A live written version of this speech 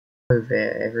Hello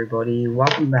there everybody,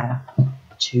 welcome back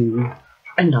to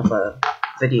another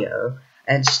video,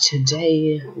 and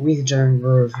today we're doing a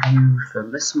review for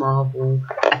Ms. Marvel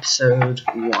episode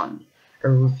 1, a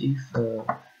review for,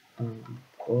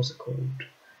 what was it called?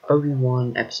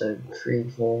 Obi-Wan episode 3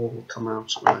 and 4 will come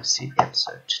out when I see the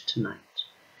episode tonight.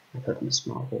 I put Ms.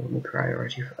 Marvel in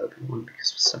priority for Obi-Wan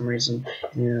because for some reason,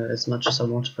 as much as I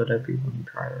want to put Obi-Wan in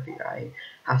priority, I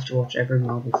have to watch every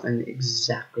Marvel thing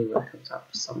exactly when it comes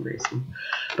out for some reason.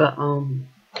 But,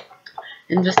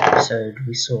 in this episode,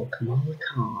 we saw Kamala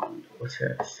Khan with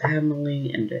her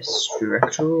family and their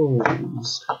strict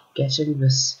rules getting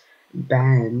this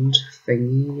band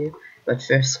thingy, but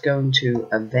first going to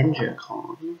Avenger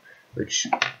Con, which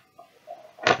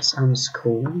sounds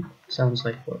cool. Sounds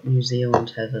like what New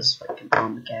Zealand has, like an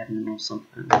Armageddon or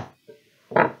something.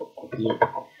 Yeah.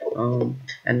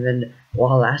 And then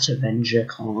while at Avenger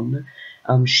Con,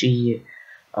 she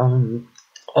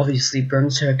obviously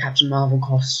brings her Captain Marvel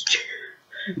costume.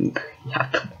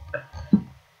 Yep.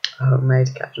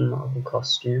 Made Captain Marvel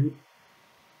costume.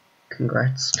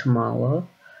 Congrats, Kamala.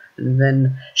 And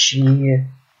then she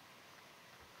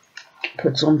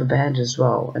puts on the band as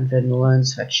well, and then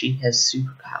learns that she has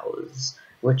superpowers,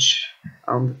 which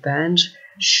the band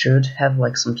should have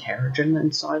like some Terrigen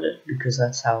inside it, because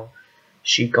that's how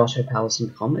she got her powers in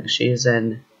the comics. She is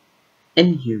an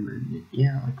Inhuman,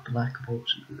 yeah, like Black Bolt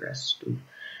and the rest of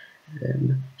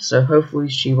them. So hopefully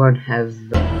she won't have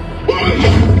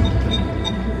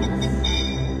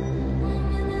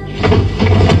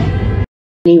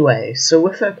Anyway, so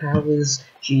with her powers,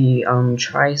 she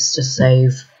tries to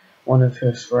save one of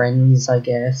her friends, I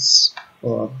guess,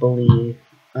 or a bully.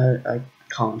 I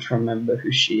can't remember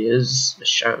who she is. The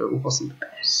show wasn't the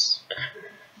best.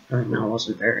 Right now, I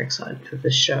wasn't very excited for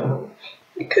this show.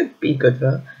 It could be good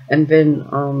though. And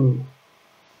then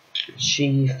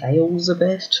she fails a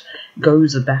bit,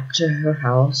 goes back to her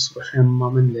house with her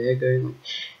mum and they're going,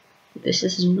 "This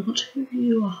is not who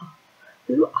you are.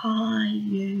 Who are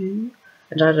you?"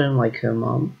 And I don't like her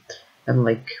mom, and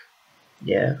like,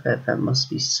 yeah, that must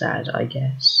be sad, I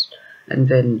guess. And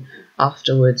then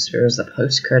afterwards there is a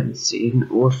post-credit scene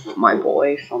with my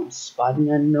boy from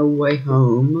Spider-Man No Way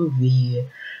Home,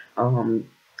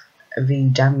 the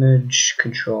damage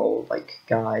control like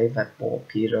guy that brought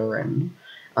Peter in,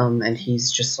 and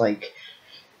he's just like,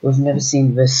 "We've never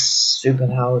seen this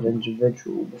superpowered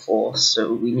individual before,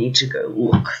 so we need to go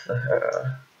look for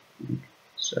her."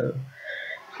 So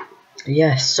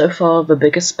yes, so far the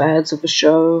biggest bads of the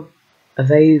show, are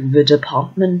they the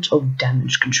Department of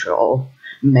Damage Control?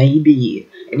 Maybe.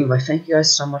 Anyway, thank you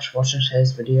guys so much for watching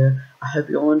today's video. I hope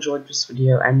you all enjoyed this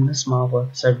video and Ms. Marvel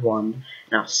episode 1,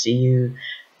 and I'll see you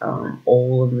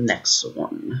all in the next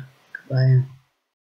one. Goodbye.